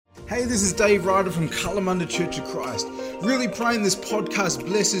Hey, this is Dave Ryder from Kalamunda Church of Christ. Really praying this podcast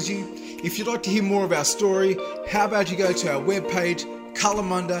blesses you. If you'd like to hear more of our story, how about you go to our webpage,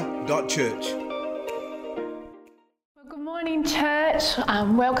 kalamunda.church. Well, good morning, church.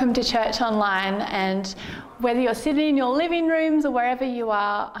 Welcome to Church Online. And whether you're sitting in your living rooms or wherever you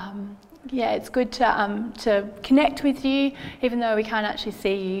are, it's good to connect with you, even though we can't actually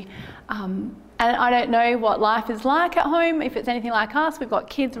see you. And I don't know what life is like at home. If it's anything like us, we've got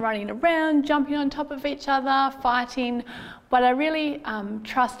kids running around, jumping on top of each other, fighting. But I really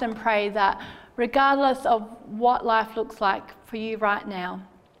trust and pray that regardless of what life looks like for you right now,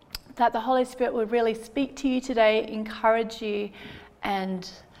 that the Holy Spirit will really speak to you today, encourage you, and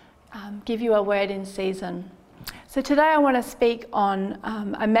give you a word in season. So today I want to speak on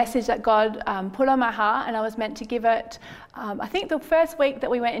a message that God put on my heart, and I was meant to give it, I think the first week that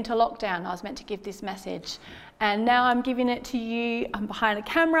we went into lockdown, I was meant to give this message. And now I'm giving it to you behind a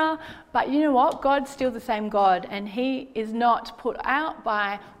camera, but you know what? God's still the same God, and He is not put out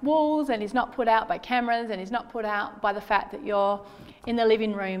by walls, and He's not put out by cameras, and He's not put out by the fact that you're in the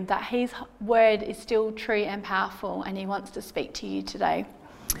living room, that His word is still true and powerful, and He wants to speak to you today.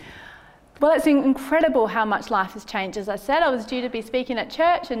 Well, it's incredible how much life has changed. As I said, I was due to be speaking at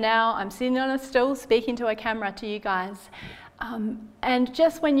church, and now I'm sitting on a stool speaking to a camera to you guys. And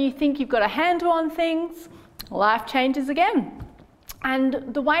just when you think you've got a handle on things, life changes again.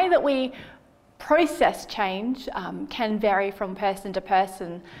 And the way that we process change can vary from person to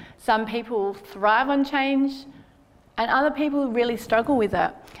person. Some people thrive on change, and other people really struggle with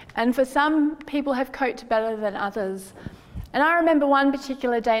it. And for some, people have coped better than others. And I remember one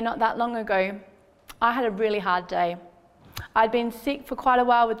particular day not that long ago, I had a really hard day. I'd been sick for quite a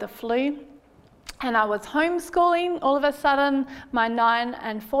while with the flu, and I was homeschooling all of a sudden my 9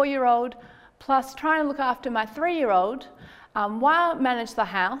 and 4-year-old, plus trying to look after my 3-year-old, while I managed the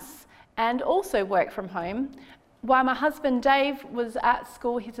house and also work from home, while my husband Dave was at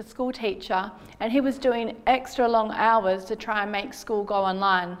school. He's a school teacher, and he was doing extra long hours to try and make school go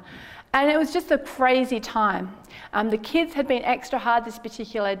online. And it was just a crazy time. The kids had been extra hard this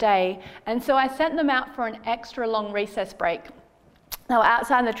particular day, and so I sent them out for an extra long recess break. They were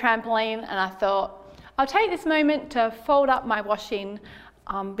outside on the trampoline, and I thought, I'll take this moment to fold up my washing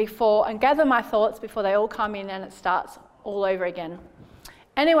and gather my thoughts before they all come in and it starts all over again.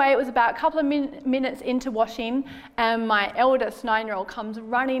 Anyway, it was about a couple of minutes into washing, and my eldest 9-year-old comes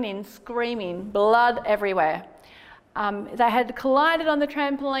running in, screaming, blood everywhere. They had collided on the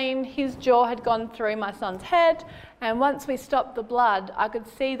trampoline, his jaw had gone through my son's head, and once we stopped the blood, I could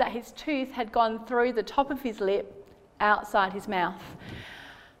see that his tooth had gone through the top of his lip, outside his mouth.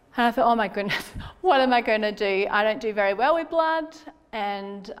 And I thought, oh my goodness, what am I going to do? I don't do very well with blood,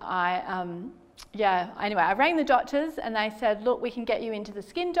 and anyway, I rang the doctors, and they said, look, we can get you into the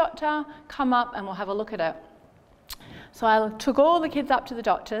skin doctor, come up and we'll have a look at it. So I took all the kids up to the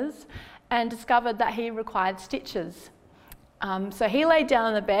doctors, and discovered that he required stitches. So he laid down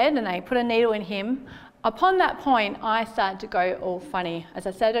on the bed and they put a needle in him. Upon that point, I started to go all funny. As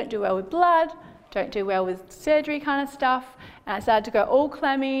I said, I don't do well with blood, don't do well with surgery kind of stuff, and I started to go all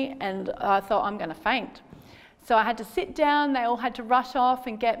clammy, and I thought, I'm gonna faint. So I had to sit down, they all had to rush off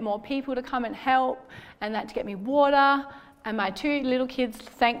and get more people to come and help, and they had to get me water, and my 2 little kids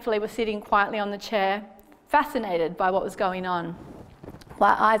thankfully were sitting quietly on the chair, fascinated by what was going on.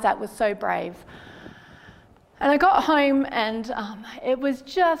 While Isaac was so brave. And I got home, and it was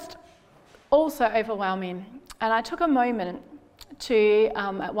just also overwhelming. And I took a moment to,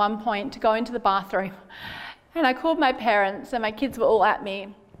 at one point, to go into the bathroom. And I called my parents, and my kids were all at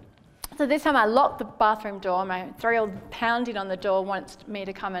me. So this time I locked the bathroom door. My 3-year-old pounded on the door, wants me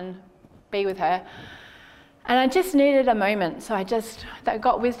to come and be with her. And I just needed a moment, so I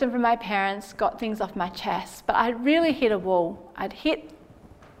got wisdom from my parents, got things off my chest. But I really hit a wall. I'd hit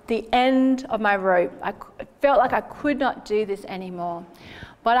the end of my rope. I felt like I could not do this anymore.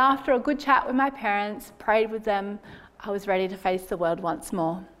 But after a good chat with my parents, prayed with them, I was ready to face the world once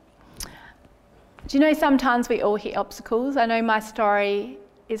more. Do you know, sometimes we all hit obstacles. I know my story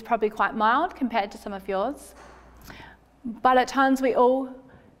is probably quite mild compared to some of yours. But at times we all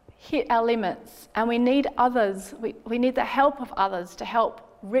hit our limits, and we need others. We need the help of others to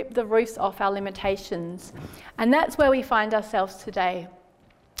help rip the roofs off our limitations. And that's where we find ourselves today.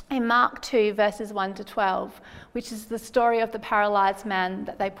 In Mark 2, verses 1 to 12, which is the story of the paralysed man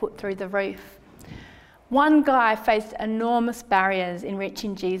that they put through the roof. One guy faced enormous barriers in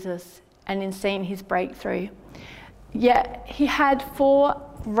reaching Jesus and in seeing his breakthrough. Yet he had 4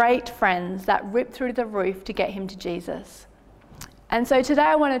 great friends that ripped through the roof to get him to Jesus. And so today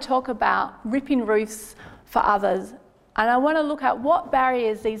I want to talk about ripping roofs for others And I want to look at what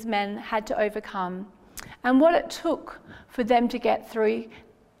barriers these men had to overcome and what it took for them to get through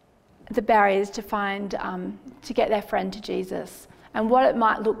the barriers to find, to get their friend to Jesus, and what it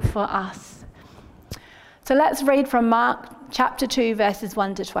might look for us. So let's read from Mark chapter 2, verses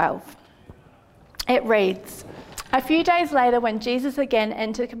 1 to 12. It reads, "A few days later, when Jesus again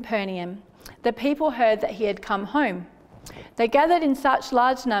entered Capernaum, the people heard that he had come home. They gathered in such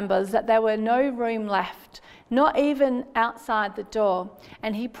large numbers that there were no room left, not even outside the door,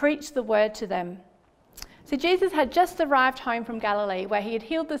 and he preached the word to them." So Jesus had just arrived home from Galilee, where he had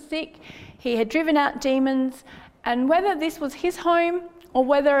healed the sick, he had driven out demons, and whether this was his home or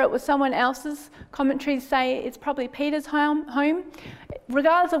whether it was someone else's, commentaries say it's probably Peter's home.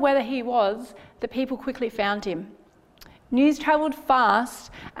 Regardless of whether he was, the people quickly found him. News travelled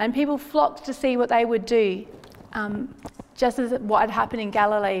fast, and people flocked to see what they would do, just as what had happened in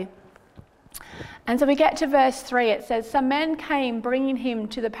Galilee. And so we get to verse 3. It says, "Some men came bringing him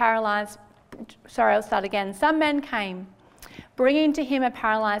to the paralyzed..." Some men came, bringing to him a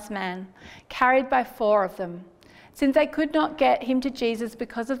paralyzed man, carried by 4 of them. Since they could not get him to Jesus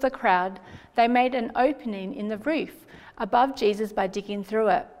because of the crowd, they made an opening in the roof above Jesus by digging through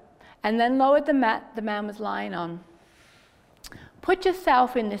it, and then lowered the mat the man was lying on. Put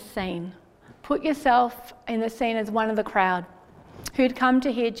yourself in this scene. Put yourself in the scene as one of the crowd who had come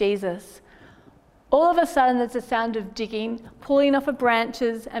to hear Jesus. All of a sudden, there's a sound of digging, pulling off of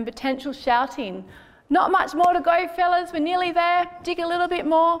branches, and potential shouting. "Not much more to go, fellas. We're nearly there. Dig a little bit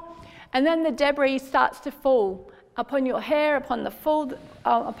more." And then the debris starts to fall upon your hair, upon the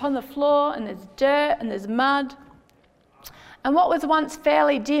floor, and there's dirt and there's mud. And what was once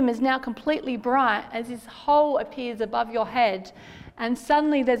fairly dim is now completely bright as this hole appears above your head, and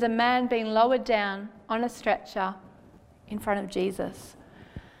suddenly there's a man being lowered down on a stretcher in front of Jesus.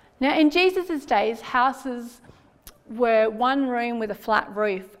 Now, in Jesus' days, houses were one room with a flat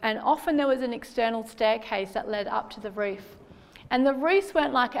roof, and often there was an external staircase that led up to the roof. And the roofs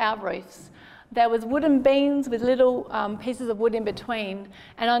weren't like our roofs. There was wooden beams with little pieces of wood in between,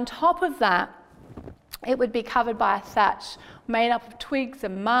 and on top of that, it would be covered by a thatch made up of twigs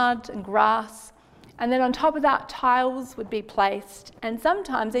and mud and grass. And then on top of that, tiles would be placed, and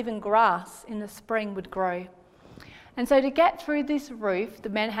sometimes even grass in the spring would grow. And so to get through this roof, the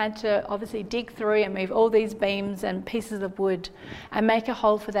men had to obviously dig through and move all these beams and pieces of wood and make a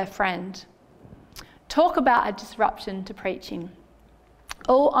hole for their friend. Talk about a disruption to preaching.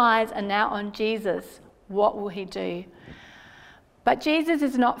 All eyes are now on Jesus. What will he do? But Jesus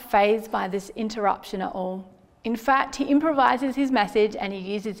is not fazed by this interruption at all. In fact, he improvises his message, and he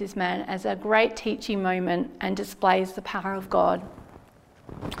uses this man as a great teaching moment and displays the power of God.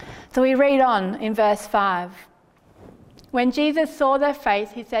 So we read on in verse 5. "When Jesus saw their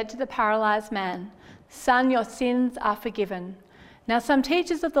faith, he said to the paralyzed man, 'Son, your sins are forgiven.' Now some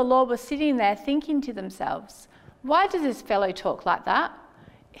teachers of the law were sitting there thinking to themselves, 'Why does this fellow talk like that?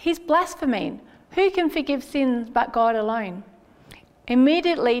 He's blaspheming. Who can forgive sins but God alone?'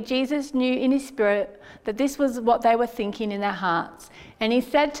 Immediately Jesus knew in his spirit that this was what they were thinking in their hearts, and he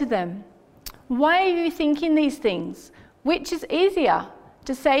said to them, 'Why are you thinking these things? Which is easier,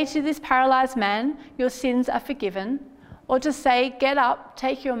 to say to this paralyzed man, your sins are forgiven, or to say, get up,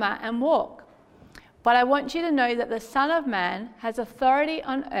 take your mat and walk? But I want you to know that the Son of Man has authority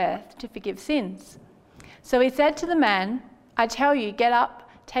on earth to forgive sins.' So he said to the man, 'I tell you, get up,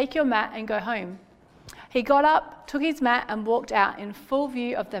 take your mat and go home.' He got up, took his mat and walked out in full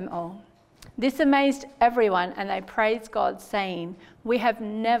view of them all. This amazed everyone, and they praised God, saying, 'We have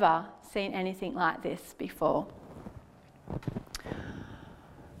never seen anything like this before.'"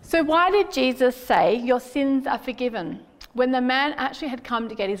 So why did Jesus say, "Your sins are forgiven," when the man actually had come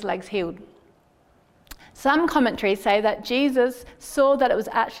to get his legs healed? Some commentaries say that Jesus saw that it was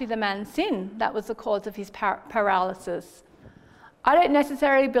actually the man's sin that was the cause of his paralysis. I don't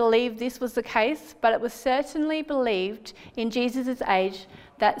necessarily believe this was the case, but it was certainly believed in Jesus' age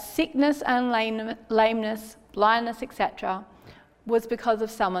that sickness and lameness, blindness, etc. was because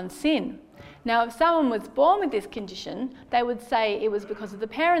of someone's sin. Now, if someone was born with this condition, they would say it was because of the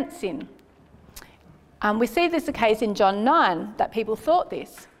parent's sin. We see this the case in John 9, that people thought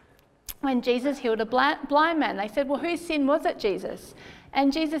this. When Jesus healed a blind man, they said, "Well, whose sin was it, Jesus?"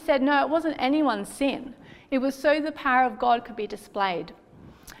 And Jesus said, "No, it wasn't anyone's sin. It was so the power of God could be displayed."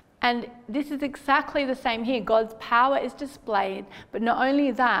 And this is exactly the same here. God's power is displayed, but not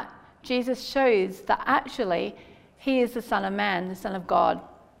only that, Jesus shows that actually he is the Son of Man, the Son of God.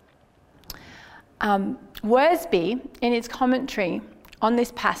 Worsby, in his commentary on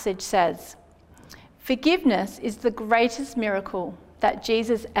this passage, says, "Forgiveness is the greatest miracle that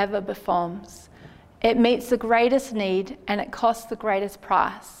Jesus ever performs. It meets the greatest need and it costs the greatest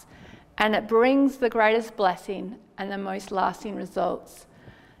price. And it brings the greatest blessing and the most lasting results.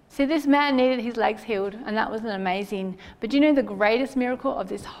 See, this man needed his legs healed, and that was amazing. But do you know the greatest miracle of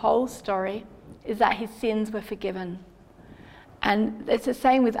this whole story is that his sins were forgiven. And it's the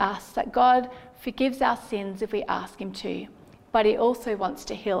same with us, that God forgives our sins if we ask him to, but he also wants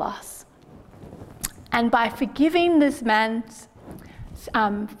to heal us. And by forgiving this man's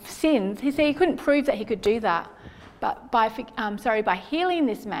sins, he couldn't prove that he could do that. But by healing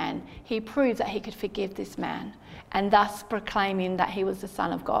this man, he proved that he could forgive this man, and thus proclaiming that he was the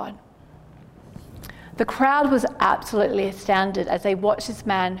Son of God. The crowd was absolutely astounded as they watched this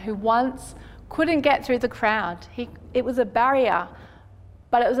man who once couldn't get through the crowd. It was a barrier,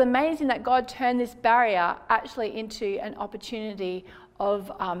 but it was amazing that God turned this barrier actually into an opportunity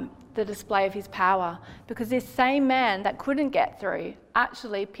of the display of his power, because this same man that couldn't get through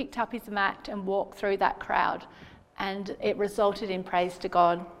actually picked up his mat and walked through that crowd, and it resulted in praise to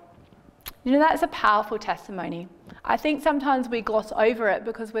God. You know, that's a powerful testimony. I think sometimes we gloss over it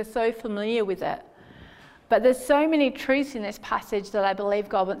because we're so familiar with it. But there's so many truths in this passage that I believe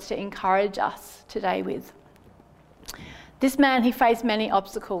God wants to encourage us today with. This man, he faced many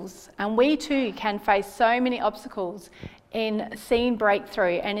obstacles, and we too can face so many obstacles in seeing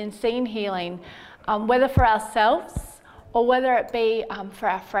breakthrough and in seeing healing, whether for ourselves or whether it be for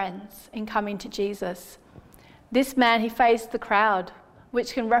our friends in coming to Jesus. This man, he faced the crowd,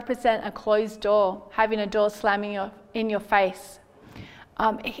 which can represent a closed door, having a door slamming in your face.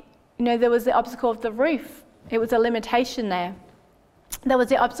 There was the obstacle of the roof. It was a limitation there. There was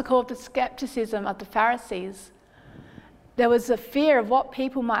the obstacle of the skepticism of the Pharisees. There was the fear of what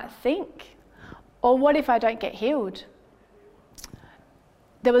people might think, or what if I don't get healed?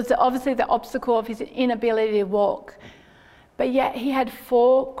 There was obviously the obstacle of his inability to walk. But yet he had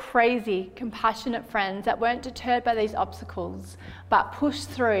 4 crazy, compassionate friends that weren't deterred by these obstacles, but pushed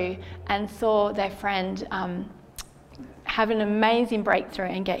through and saw their friend have an amazing breakthrough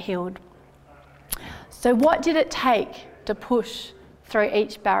and get healed. So what did it take to push through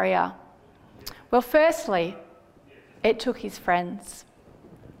each barrier? Well, firstly, it took his friends.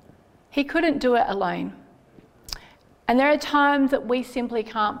 He couldn't do it alone. And there are times that we simply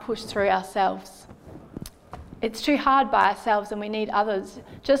can't push through ourselves. It's too hard by ourselves and we need others.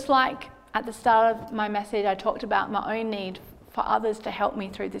 Just like at the start of my message, I talked about my own need for others to help me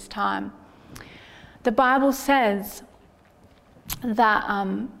through this time. The Bible says that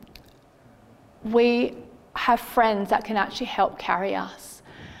we have friends that can actually help carry us.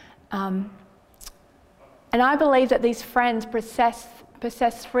 And I believe that these friends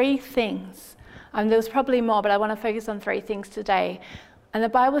possess 3 things. There was probably more, but I want to focus on 3 things today. And the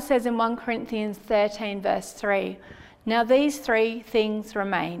Bible says in 1 Corinthians 13, verse 3, "Now these 3 things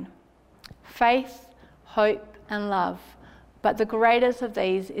remain: faith, hope, and love. But the greatest of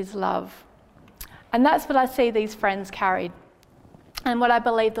these is love." And that's what I see these friends carried. And what I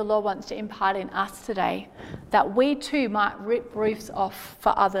believe the Lord wants to impart in us today, that we too might rip roofs off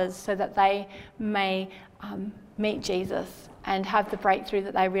for others so that they may meet Jesus and have the breakthrough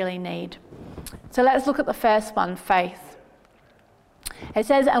that they really need. So let's look at the first one, faith. It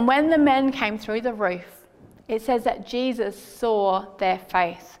says, "And when the men came through the roof," it says that Jesus saw their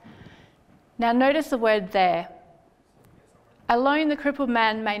faith. Now notice the word "there." Alone the crippled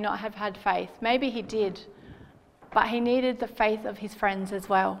man may not have had faith. Maybe he did, but he needed the faith of his friends as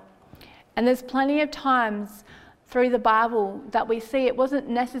well. And there's plenty of times through the Bible that we see it wasn't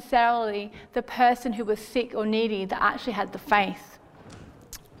necessarily the person who was sick or needy that actually had the faith.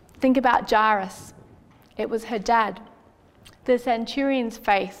 Think about Jairus. It was her dad. The centurion's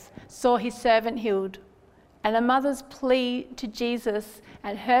faith saw his servant healed, and a mother's plea to Jesus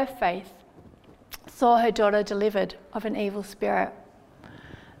and her faith saw her daughter delivered of an evil spirit.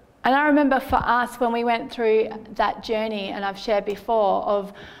 And I remember for us when we went through that journey, and I've shared before,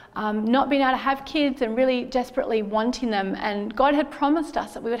 of not being able to have kids and really desperately wanting them, and God had promised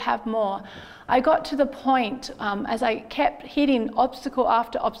us that we would have more. I got to the point, as I kept hitting obstacle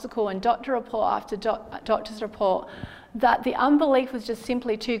after obstacle and doctor report after doctor's report, that the unbelief was just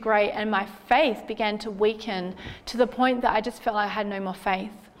simply too great, and my faith began to weaken to the point that I just felt like I had no more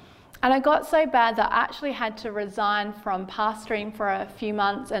faith. And it got so bad that I actually had to resign from pastoring for a few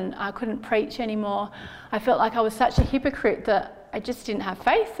months, and I couldn't preach anymore. I felt like I was such a hypocrite that I just didn't have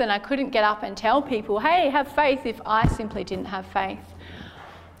faith, and I couldn't get up and tell people, hey, have faith, if I simply didn't have faith.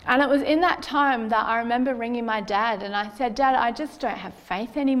 And it was in that time that I remember ringing my dad, and I said, Dad, I just don't have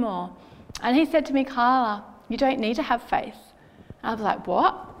faith anymore. And he said to me, Carla, you don't need to have faith. And I was like,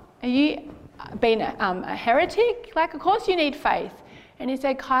 what? Are you being a heretic? Like, of course you need faith. And he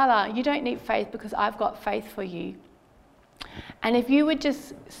said, Kyla, you don't need faith because I've got faith for you. And if you would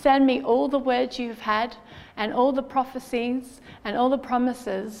just send me all the words you've had and all the prophecies and all the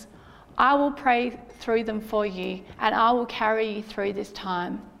promises, I will pray through them for you and I will carry you through this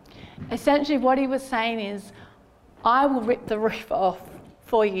time. Essentially what he was saying is, I will rip the roof off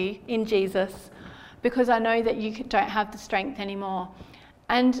for you in Jesus because I know that you don't have the strength anymore.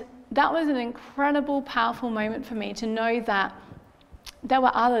 And that was an incredible, powerful moment for me to know that there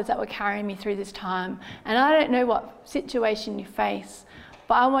were others that were carrying me through this time. And I don't know what situation you face,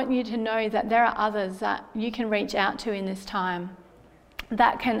 but I want you to know that there are others that you can reach out to in this time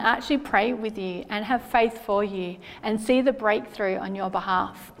that can actually pray with you and have faith for you and see the breakthrough on your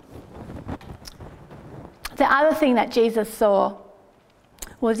behalf. The other thing that Jesus saw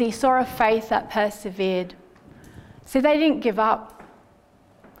was he saw a faith that persevered. So they didn't give up.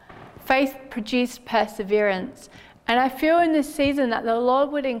 Faith produced perseverance. And I feel in this season that the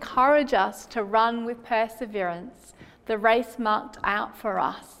Lord would encourage us to run with perseverance the race marked out for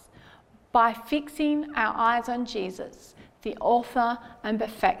us by fixing our eyes on Jesus, the author and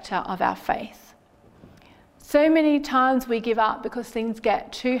perfecter of our faith. So many times we give up because things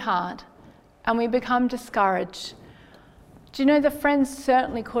get too hard and we become discouraged. Do you know, the friends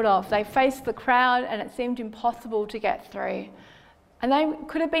certainly could have. They faced the crowd and it seemed impossible to get through. And they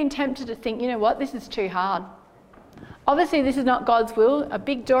could have been tempted to think, you know what, this is too hard. Obviously, this is not God's will. A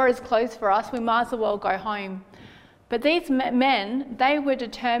big door is closed for us. We might as well go home. But these men, they were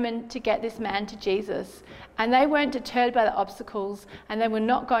determined to get this man to Jesus. And they weren't deterred by the obstacles. And they were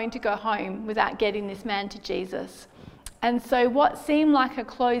not going to go home without getting this man to Jesus. And so what seemed like a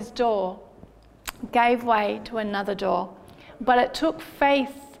closed door gave way to another door. But it took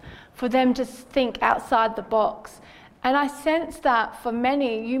faith for them to think outside the box. And I sense that for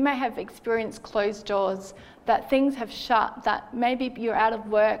many, you may have experienced closed doors, that things have shut, that maybe you're out of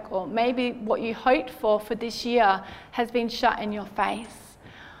work, or maybe what you hoped for this year has been shut in your face.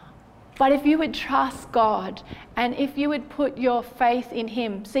 But if you would trust God, and if you would put your faith in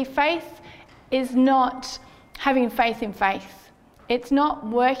him. See, faith is not having faith in faith. It's not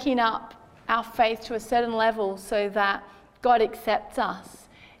working up our faith to a certain level so that God accepts us.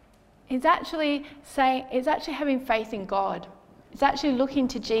 It's actually having faith in God. It's actually looking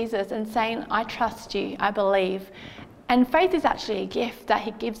to Jesus and saying, I trust you, I believe. And faith is actually a gift that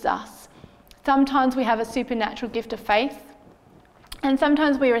he gives us. Sometimes we have a supernatural gift of faith, and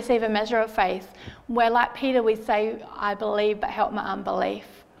sometimes we receive a measure of faith where, like Peter, we say, I believe, but help my unbelief.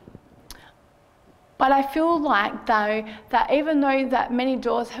 But I feel like, though, that even though that many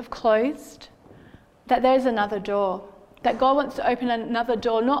doors have closed, that there's another door. That God wants to open another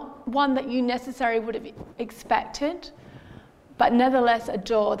door, not one that you necessarily would have expected, but nevertheless a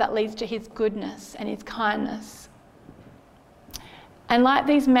door that leads to his goodness and his kindness. And like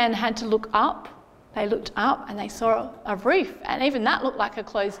these men had to look up, they looked up and they saw a roof, and even that looked like a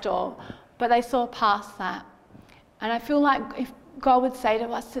closed door, but they saw past that. And I feel like if God would say to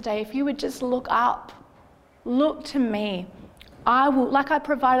us today, if you would just look up, look to me, I will, like I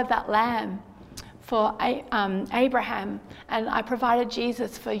provided that lamb for Abraham, and I provided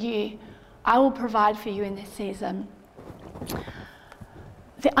Jesus for you, I will provide for you in this season.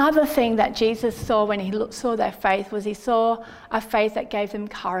 The other thing that Jesus saw when he saw their faith was he saw a faith that gave them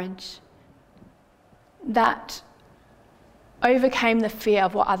courage, that overcame the fear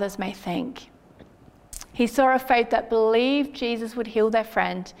of what others may think. He saw a faith that believed Jesus would heal their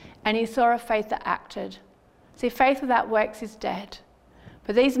friend, and he saw a faith that acted. See, faith without works is dead.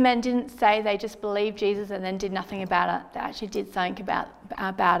 But these men didn't say they just believed Jesus and then did nothing about it. They actually did something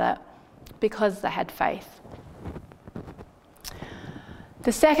about it because they had faith.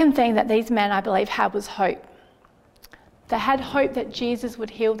 The second thing that these men, I believe, had was hope. They had hope that Jesus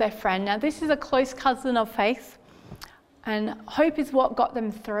would heal their friend. Now, this is a close cousin of faith, and hope is what got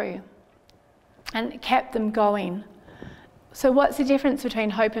them through and it kept them going. So what's the difference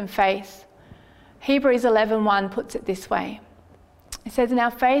between hope and faith? Hebrews 11:1 puts it this way. It says, "Now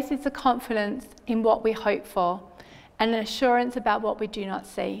faith is the confidence in what we hope for and an assurance about what we do not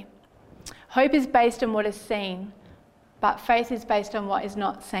see. Hope is based on what is seen, but faith is based on what is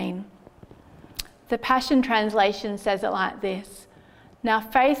not seen." The Passion Translation says it like this: "Now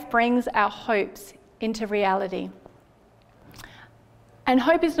faith brings our hopes into reality." And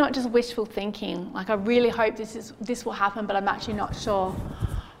hope is not just wishful thinking, like I really hope this will happen, but I'm actually not sure.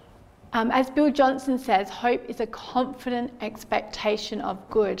 As Bill Johnson says, hope is a confident expectation of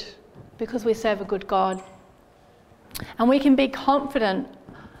good, because we serve a good God. And we can be confident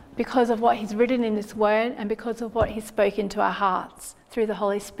because of what he's written in this word and because of what he's spoken to our hearts through the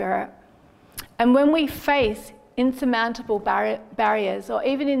Holy Spirit. And when we face insurmountable barriers, or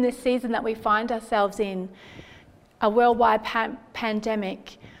even in this season that we find ourselves in, a worldwide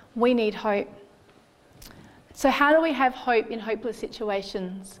pandemic, we need hope. So how do we have hope in hopeless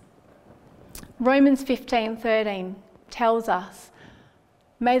situations? Romans 15:13 tells us,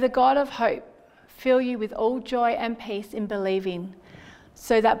 "May the God of hope fill you with all joy and peace in believing,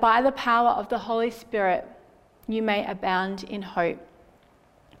 so that by the power of the Holy Spirit you may abound in hope."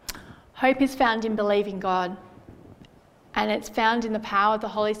 Hope is found in believing God, and it's found in the power of the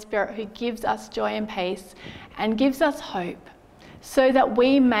Holy Spirit, who gives us joy and peace and gives us hope, so that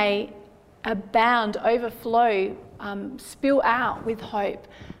we may abound, overflow, spill out with hope,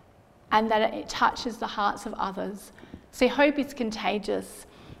 and that it touches the hearts of others. See, hope is contagious.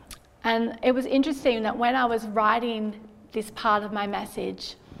 And it was interesting that when I was writing this part of my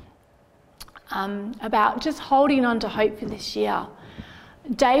message about just holding on to hope for this year,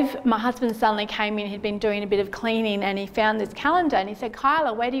 Dave, my husband, suddenly came in. He'd been doing a bit of cleaning and he found this calendar and he said,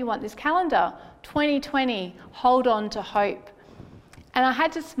 "Kyla, where do you want this calendar? 2020, hold on to hope." And I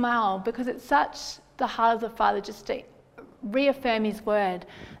had to smile, because it's such the heart of the Father just to reaffirm his word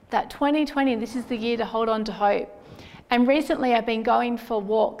that 2020, this is the year to hold on to hope. And recently I've been going for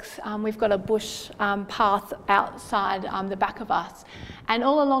walks. We've got a bush path outside the back of us. And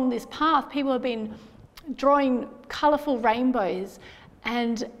all along this path, people have been drawing colourful rainbows.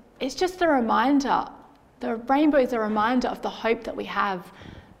 And it's just a reminder, the rainbow is a reminder of the hope that we have,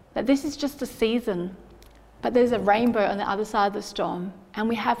 that this is just a season, but there's a rainbow on the other side of the storm. And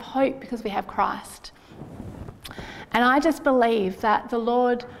we have hope because we have Christ. And I just believe that the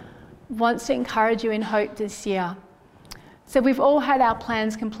Lord wants to encourage you in hope this year. So we've all had our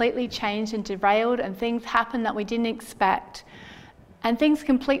plans completely changed and derailed, and things happen that we didn't expect, and things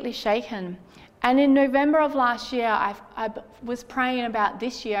completely shaken. And in November of last year, I was praying about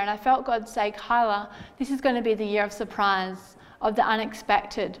this year, and I felt God say, "Kyla, this is going to be the year of surprise, of the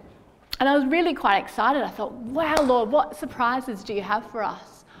unexpected." And I was really quite excited. I thought, wow, Lord, what surprises do you have for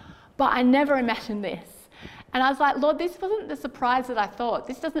us? But I never imagined this. And I was like, Lord, this wasn't the surprise that I thought.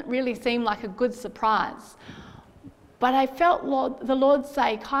 This doesn't really seem like a good surprise. But I felt the Lord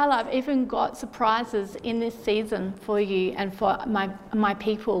say, "Kyla, I've even got surprises in this season for you and for my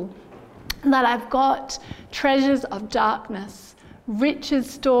people. That I've got treasures of darkness, riches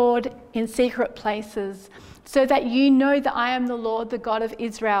stored in secret places, so that you know that I am the Lord, the God of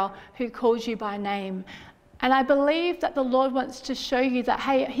Israel, who calls you by name." And I believe that the Lord wants to show you that,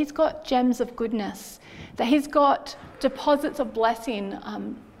 hey, he's got gems of goodness, that he's got deposits of blessing,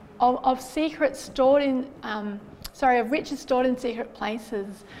 of secrets stored in, of riches stored in secret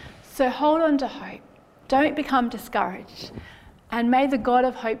places. So hold on to hope. Don't become discouraged. And may the God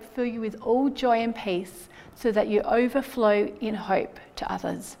of hope fill you with all joy and peace, so that you overflow in hope to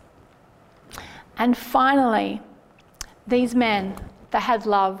others. And finally, these men that had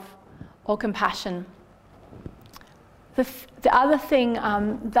love or compassion. The other thing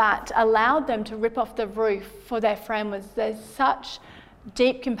that allowed them to rip off the roof for their friend was there's such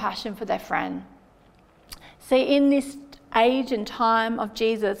deep compassion for their friend. See, in this age and time of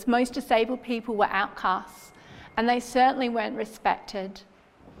Jesus, most disabled people were outcasts, and they certainly weren't respected.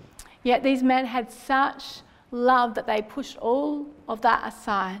 Yet these men had such love that they pushed all of that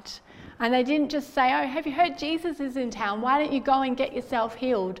aside. And they didn't just say, "Oh, have you heard Jesus is in town? Why don't you go and get yourself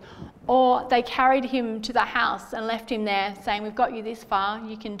healed?" Or they carried him to the house and left him there, saying, "We've got you this far,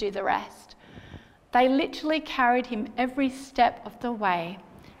 you can do the rest." They literally carried him every step of the way,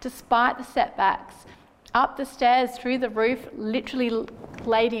 despite the setbacks, up the stairs, through the roof, literally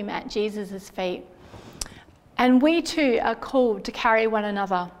laid him at Jesus' feet. And we too are called to carry one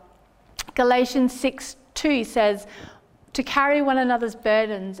another. Galatians 6:2 says, to carry one another's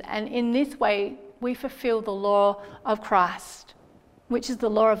burdens, and in this way we fulfill the law of Christ, which is the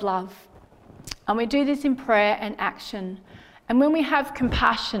law of love. And we do this in prayer and action. And when we have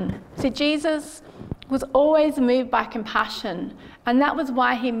compassion, see, Jesus was always moved by compassion, and that was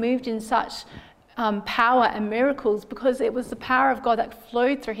why he moved in such power and miracles, because it was the power of God that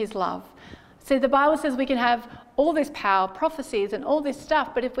flowed through his love. See, the Bible says we can have all this power, prophecies and all this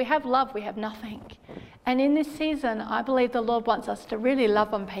stuff, but if we have love, we have nothing. And in this season, I believe the Lord wants us to really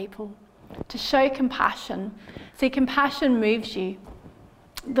love on people, to show compassion. See, compassion moves you.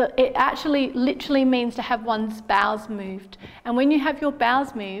 It actually literally means to have one's bowels moved. And when you have your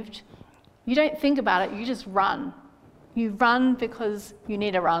bowels moved, you don't think about it, you just run. You run because you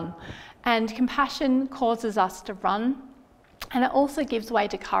need to run. And compassion causes us to run, and it also gives way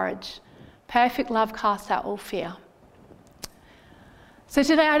to courage. Perfect love casts out all fear. So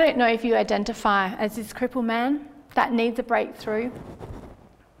today, I don't know if you identify as this crippled man that needs a breakthrough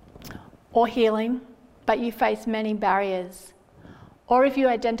or healing, but you face many barriers. Or if you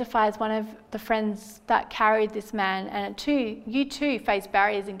identify as one of the friends that carried this man, and you too face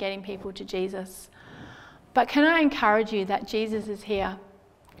barriers in getting people to Jesus. But can I encourage you that Jesus is here?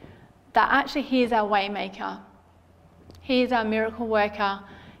 That actually he is our way maker. He is our miracle worker.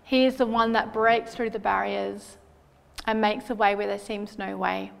 He is the one that breaks through the barriers and makes a way where there seems no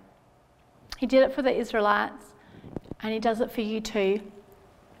way. He did it for the Israelites, and he does it for you too.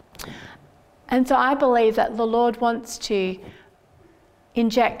 And so I believe that the Lord wants to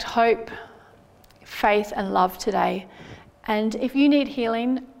inject hope, faith and love today. And if you need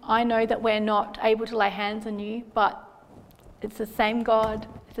healing, I know that we're not able to lay hands on you, but it's the same God,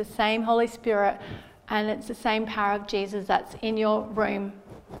 it's the same Holy Spirit, and it's the same power of Jesus that's in your room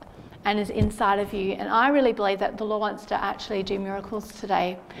and is inside of you. And I really believe that the Lord wants to actually do miracles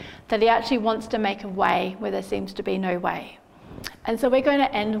today, that he actually wants to make a way where there seems to be no way. And so we're going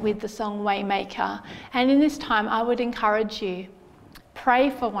to end with the song Waymaker. And in this time, I would encourage you,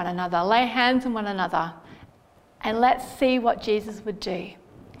 pray for one another, lay hands on one another, and let's see what Jesus would do.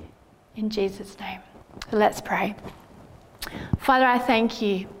 In Jesus' name. Let's pray. Father, I thank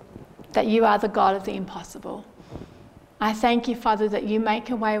you that you are the God of the impossible. I thank you, Father, that you make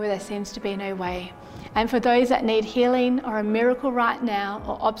a way where there seems to be no way. And for those that need healing or a miracle right now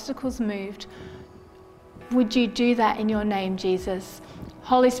or obstacles moved, would you do that in your name, Jesus?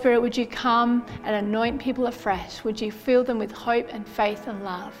 Holy Spirit, would you come and anoint people afresh? Would you fill them with hope and faith and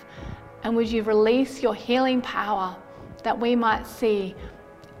love? And would you release your healing power that we might see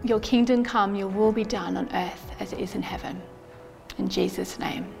your kingdom come, your will be done on earth as it is in heaven. In Jesus'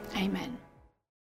 name, amen.